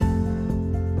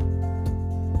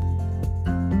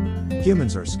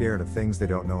Humans are scared of things they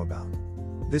don't know about.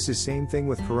 This is same thing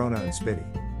with Corona and Spiti.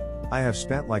 I have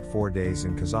spent like 4 days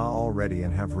in Kaza already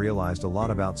and have realized a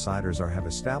lot of outsiders have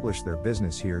established their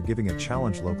business here, giving a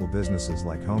challenge local businesses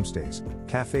like homestays,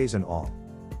 cafes and all.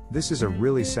 This is a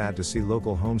really sad to see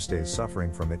local homestays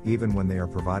suffering from it even when they are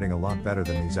providing a lot better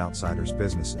than these outsiders'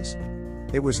 businesses.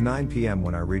 It was 9 p.m.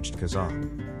 when I reached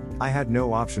Kaza. I had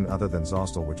no option other than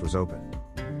Zostel, which was open.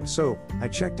 So, I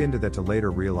checked into that to later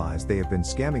realize they have been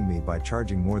scamming me by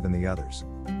charging more than the others.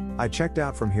 I checked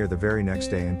out from here the very next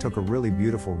day and took a really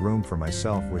beautiful room for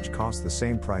myself, which cost the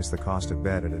same price the cost of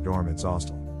bed at a dorm at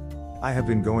Zostel. I have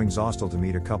been going Zostel to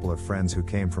meet a couple of friends who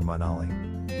came from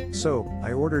Manali. So,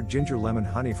 I ordered ginger lemon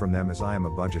honey from them as I am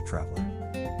a budget traveler.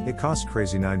 It cost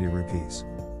crazy 90 rupees.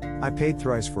 I paid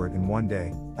thrice for it in one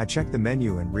day. I checked the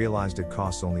menu and realized it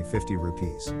costs only 50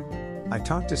 rupees. I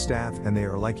talked to staff and they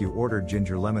are like, you ordered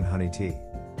ginger lemon honey tea.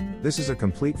 This is a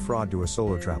complete fraud to a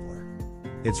solo traveler.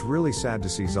 It's really sad to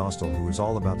see Zostel, who is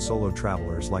all about solo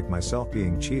travelers like myself,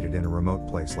 being cheated in a remote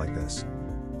place like this.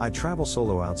 I travel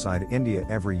solo outside India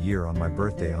every year on my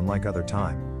birthday. Unlike other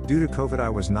time, due to COVID I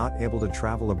was not able to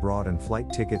travel abroad and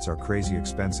flight tickets are crazy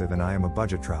expensive and I am a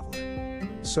budget traveler.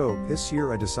 So, this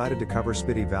year I decided to cover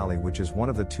Spiti Valley, which is one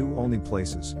of the two only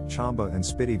places, Chamba and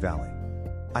Spiti Valley.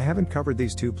 I haven't covered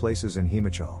these two places in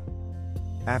Himachal.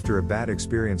 After a bad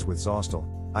experience with Zostel,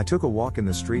 I took a walk in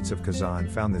the streets of Kaza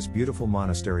and found this beautiful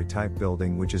monastery-type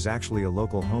building, which is actually a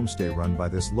local homestay run by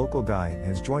this local guy and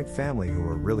his joint family, who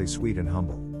are really sweet and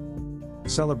humble.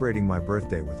 Celebrating my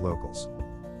birthday with locals.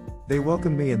 They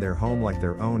welcomed me in their home like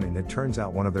their own, and it turns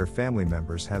out one of their family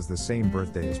members has the same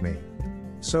birthday as me.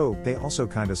 So, they also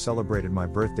kinda celebrated my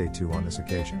birthday too on this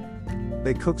occasion.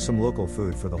 They cooked some local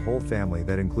food for the whole family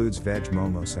that includes veg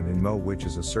momos and inmo, which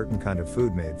is a certain kind of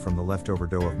food made from the leftover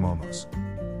dough of momos.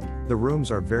 The rooms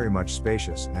are very much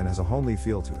spacious and has a homely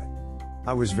feel to it.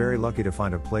 I was very lucky to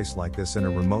find a place like this in a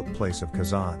remote place of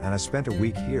Kaza, and I spent a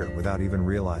week here without even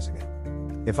realizing it.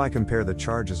 If I compare the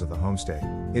charges of the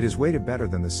homestay, it is way better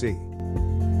than the sea.